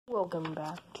Welcome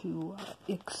back to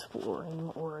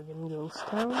Exploring Oregon Ghost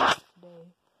Town. Today,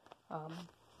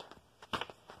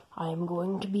 I am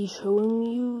going to be showing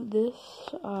you this,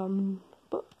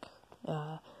 book.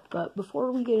 But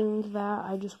before we get into that,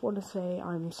 I just want to say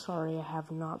I'm sorry I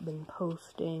have not been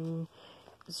posting.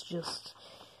 It's just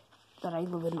that I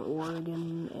live in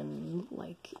Oregon, and,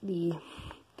 a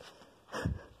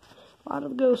lot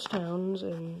of the ghost towns,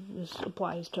 and this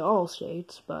applies to all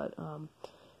states, but,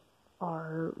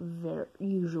 are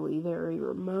usually very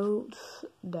remote,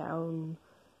 down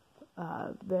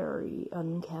very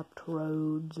unkept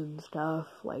roads and stuff,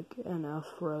 like NF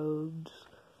roads,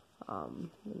 and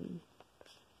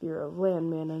Bureau of Land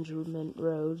Management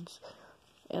roads,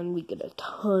 and we get a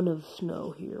ton of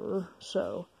snow here,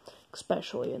 so,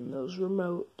 especially in those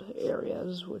remote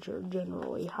areas, which are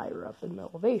generally higher up in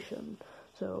elevation,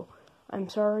 so, I'm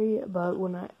sorry about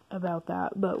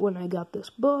that, but when I got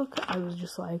this book, I was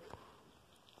just like,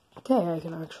 okay, I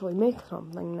can actually make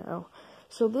something now.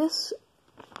 So this,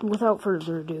 without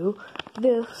further ado,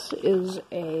 this is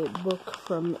a book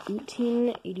from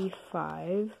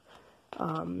 1885.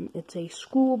 It's a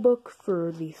school book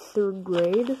for the 3rd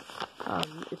grade.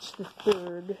 It's the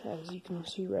 3rd, as you can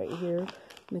see right here,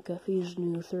 McGuffey's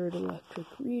new 3rd electric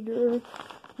reader.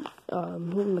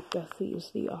 McGuffey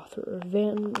is the author of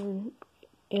Van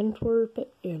Antwerp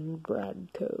and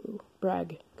Bragco,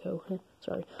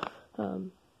 sorry.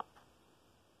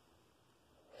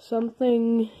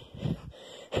 Something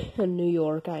in New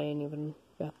York, I ain't even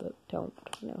got the talent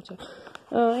to pronounce it.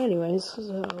 Anyways,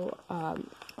 so, on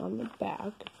the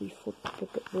back, if we flip the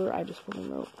book over, I just want to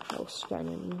note how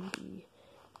stunning the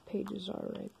pages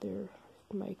are right there.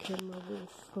 If my camera will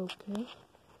focus.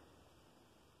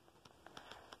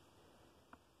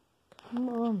 Come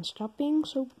on, stop being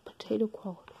so potato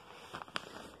quality.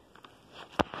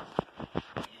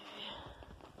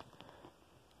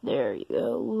 There you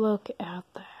go, look at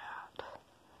that.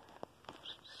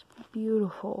 It's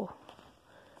beautiful.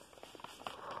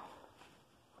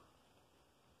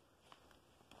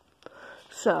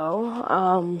 So,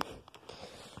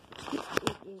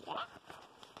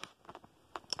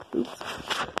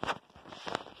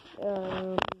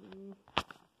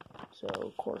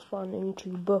 so corresponding to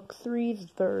book 3,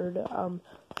 the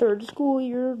 3rd school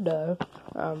year, the,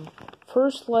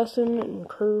 first lesson in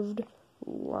curved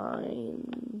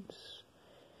lines.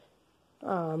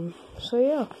 So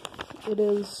yeah, it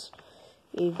is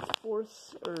a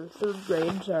 4th or 3rd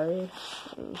grade, sorry.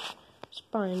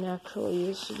 Spine actually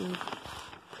is in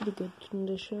pretty good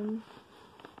condition.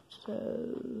 It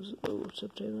says, oh,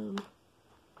 September.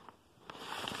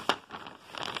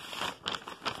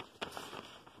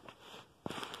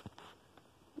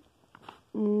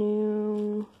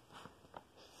 New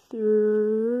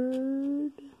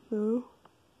 3rd, no.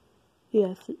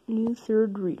 Yes, new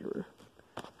 3rd reader.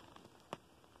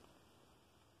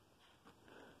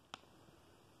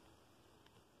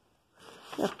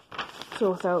 Yeah.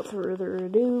 So without further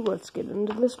ado, let's get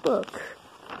into this book.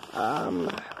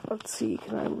 Let's see,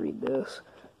 can I read this?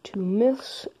 To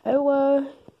Miss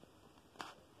Ella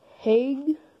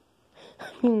Haig. I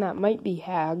mean, that might be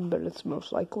Hag, but it's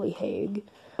most likely Haig.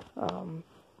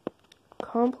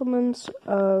 Compliments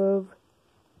of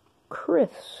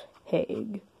Chris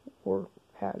Haig. Or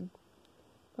Hag.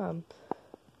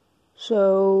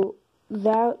 So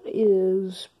that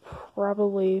is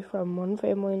probably from one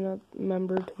family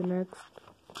member to the next,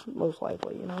 most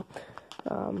likely, you know.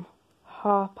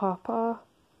 Ha Papa.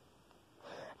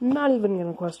 Not even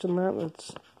gonna question that,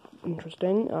 that's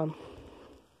interesting.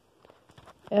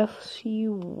 F.C.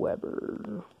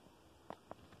 Weber.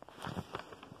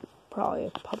 Probably a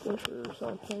publisher or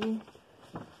something.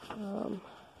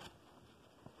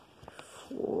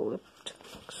 Flip to the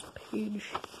next page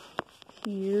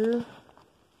here.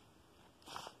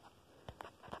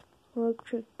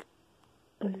 Electric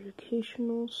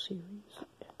Educational Series.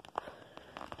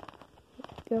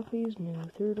 McGuffey's new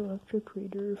 3rd electric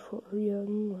reader for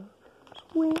young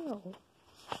learners.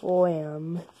 Well,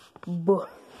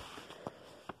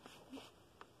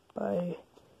 by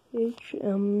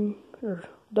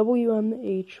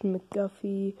W.M.H.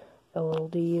 McGuffey,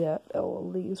 LLD. That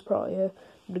LLD is probably a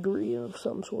degree of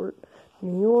some sort.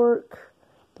 New York,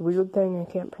 the weird thing I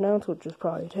can't pronounce, which is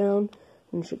probably a town,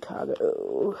 in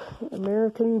Chicago.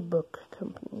 American Book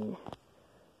Company.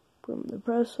 From the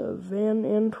press of Van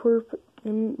Antwerp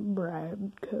and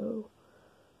Bragco.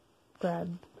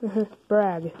 Bragg.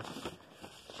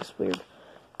 It's just weird.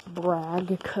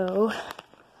 Bragco.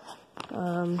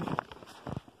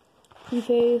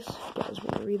 Preface. You guys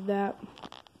want to read that?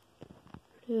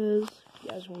 It is. You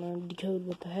guys want to decode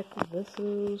what the heck this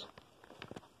is?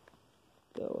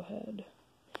 Go ahead.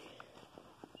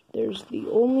 there's the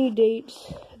only date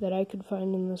that I could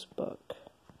find in this book.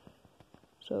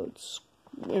 So it's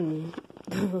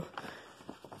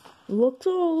looks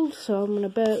old, so I'm gonna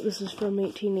bet this is from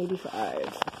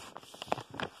 1885.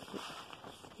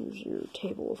 Here's your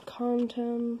table of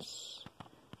contents.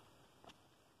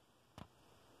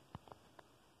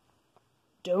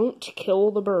 Don't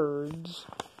kill the birds.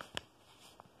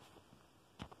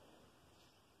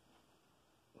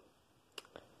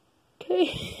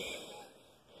 Okay.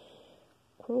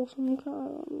 Quarrelsome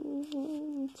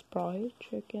it's probably a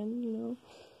chicken, you know.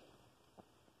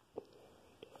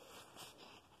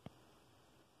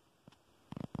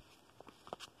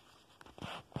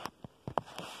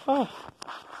 Oh,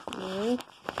 no.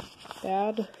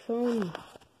 Bad phone.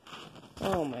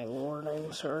 Oh my lord,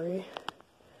 I'm sorry.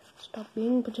 Stop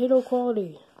being potato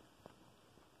quality.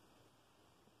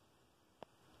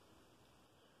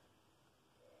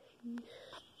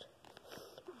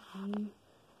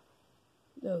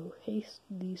 Haste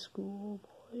the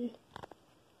schoolboy.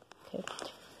 Okay.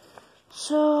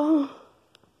 So,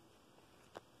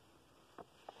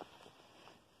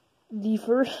 the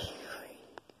first,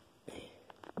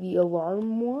 the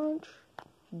alarm watch,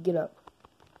 get up.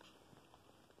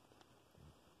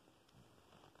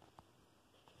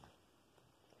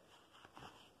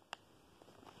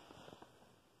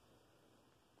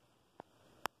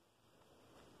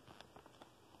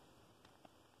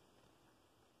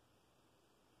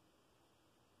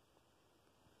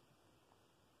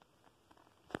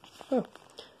 Oh,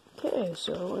 okay,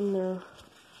 so in their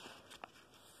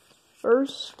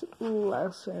first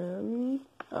lesson,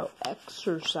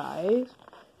 exercise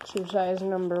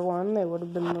number 1, they would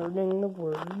have been learning the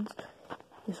words.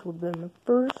 This would have been the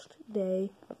first day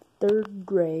of 3rd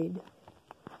grade.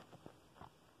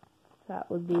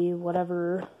 That would be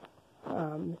whatever,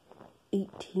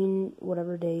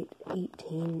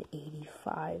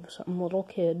 1885. Some little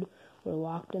kid were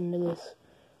locked into this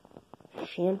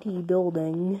shanty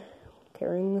building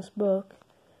carrying this book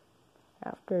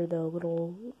after the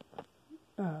little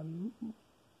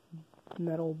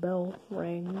metal bell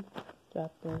rang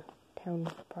at the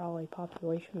town's probably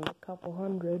population of a couple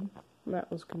hundred, and that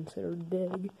was considered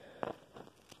big.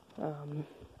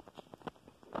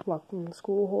 Locked in the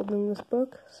school holding this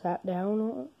book, sat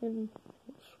down in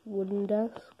his wooden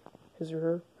desk, his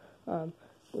or her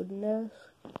wooden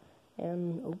desk,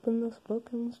 and opened this book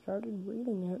and started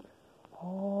reading it.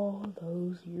 All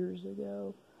those years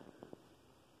ago.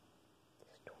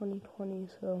 It's 2020,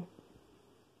 so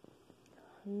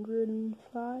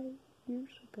 105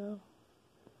 years ago.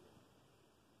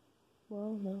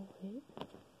 Well, no, wait.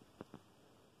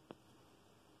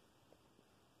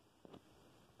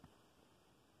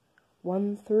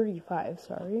 $135,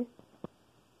 sorry.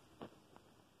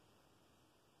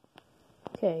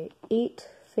 Okay, 8,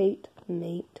 fate,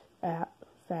 mate, at,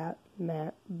 fat,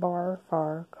 mat, bar,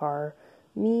 far, car,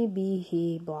 me, be,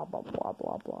 he, blah, blah, blah,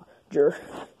 blah, blah.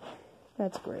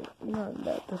 That's great.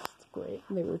 That's great.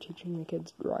 They were teaching the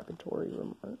kids derogatory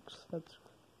remarks. That's...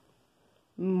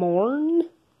 Mourn?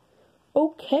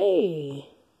 Okay.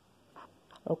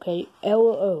 Okay,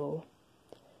 L-O.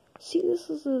 See, this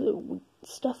is the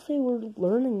stuff they were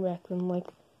learning back then,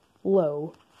 like,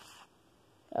 low.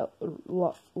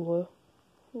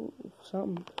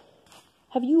 Something.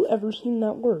 Have you ever seen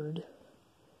that word?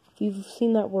 If you've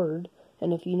seen that word,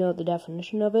 and if you know the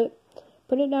definition of it,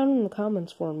 put it down in the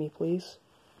comments for me, please.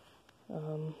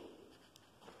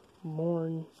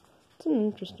 Mourn. It's an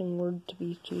interesting word to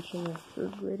be teaching a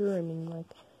 3rd grader. I mean,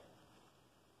 like,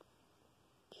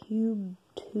 cube,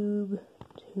 tube,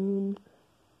 tune,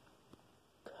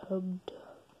 cub,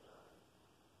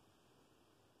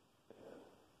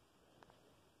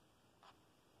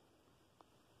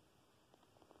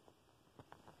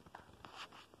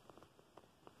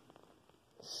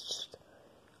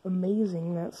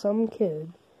 amazing that some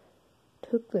kid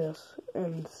took this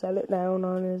and set it down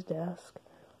on his desk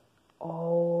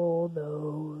all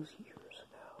those years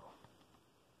ago.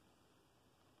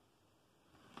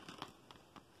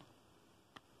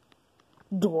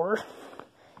 Door.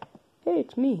 Hey,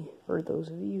 it's me, for those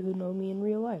of you who know me in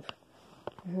real life.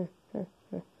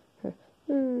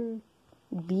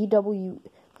 BW.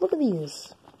 Look at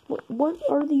these. What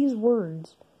are these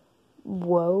words?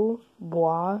 Whoa,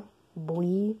 blah,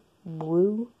 blee,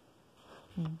 blue,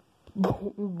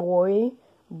 boy,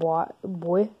 blah,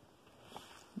 boy.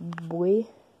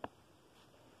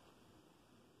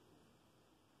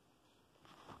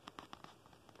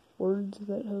 Words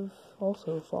that have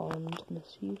also fallen into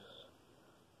misuse.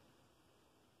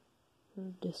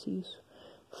 Or disuse.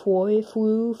 Foy,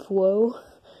 flew, flow.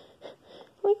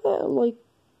 Like that, like,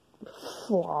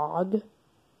 flog.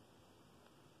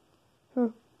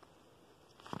 And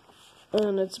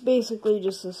it's basically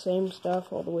just the same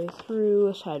stuff all the way through,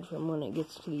 aside from when it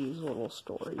gets to these little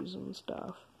stories and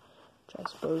stuff, which I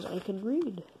suppose I could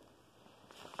read.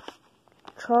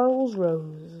 Charles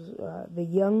Rose, the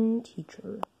young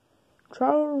teacher.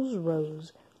 Charles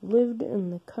Rose lived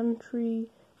in the country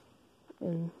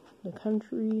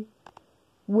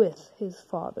with his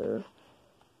father,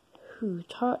 who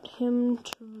taught him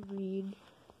to read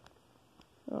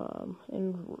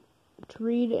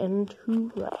and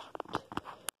to write.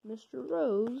 Mr.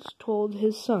 Rose told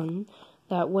his son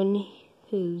that when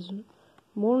his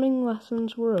morning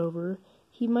lessons were over,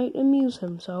 he might amuse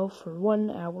himself for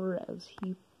 1 hour as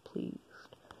he pleased.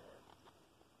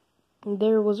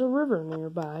 There was a river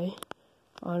nearby.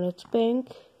 On its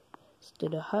bank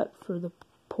stood a hut for a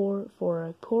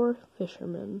poor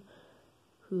fisherman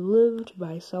who lived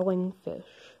by selling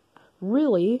fish.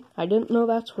 Really? I didn't know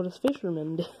that's what a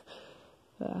fisherman did.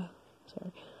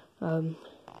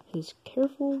 His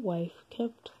careful wife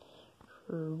kept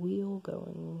her wheel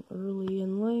going early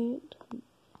and late.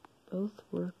 Both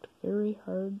worked very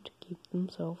hard to keep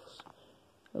themselves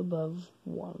above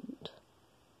want.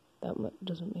 That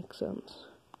doesn't make sense.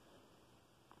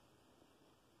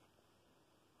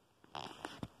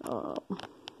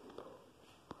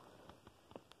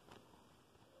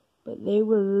 But they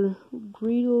were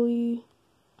greedily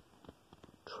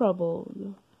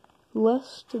troubled,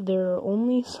 lest their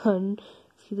only son,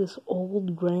 see this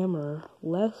old grammar,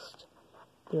 lest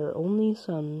their only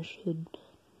son should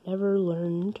never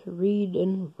learn to read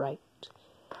and write.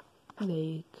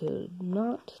 They could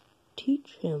not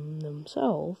teach him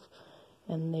themselves,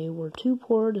 and they were too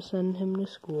poor to send him to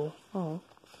school. Oh,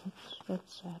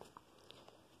 that's sad.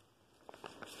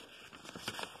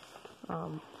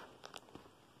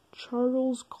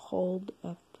 Charles called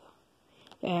at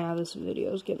this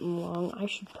video is getting long. I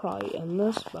should probably end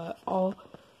this, but I'll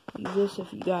leave this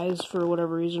if you guys, for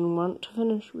whatever reason, want to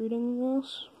finish reading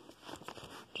this.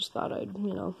 Just thought I'd,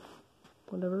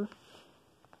 whatever.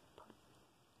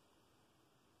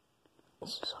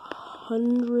 This is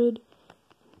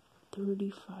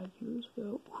 135 years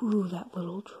ago. Ooh, that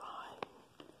little drawing.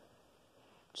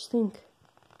 Just think.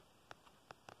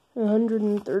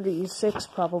 136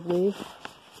 probably,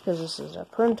 because this is a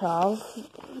print-off.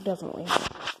 Definitely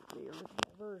the original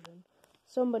version.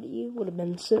 Somebody would have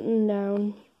been sitting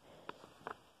down,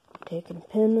 taking a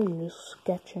pen and just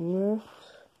sketching this.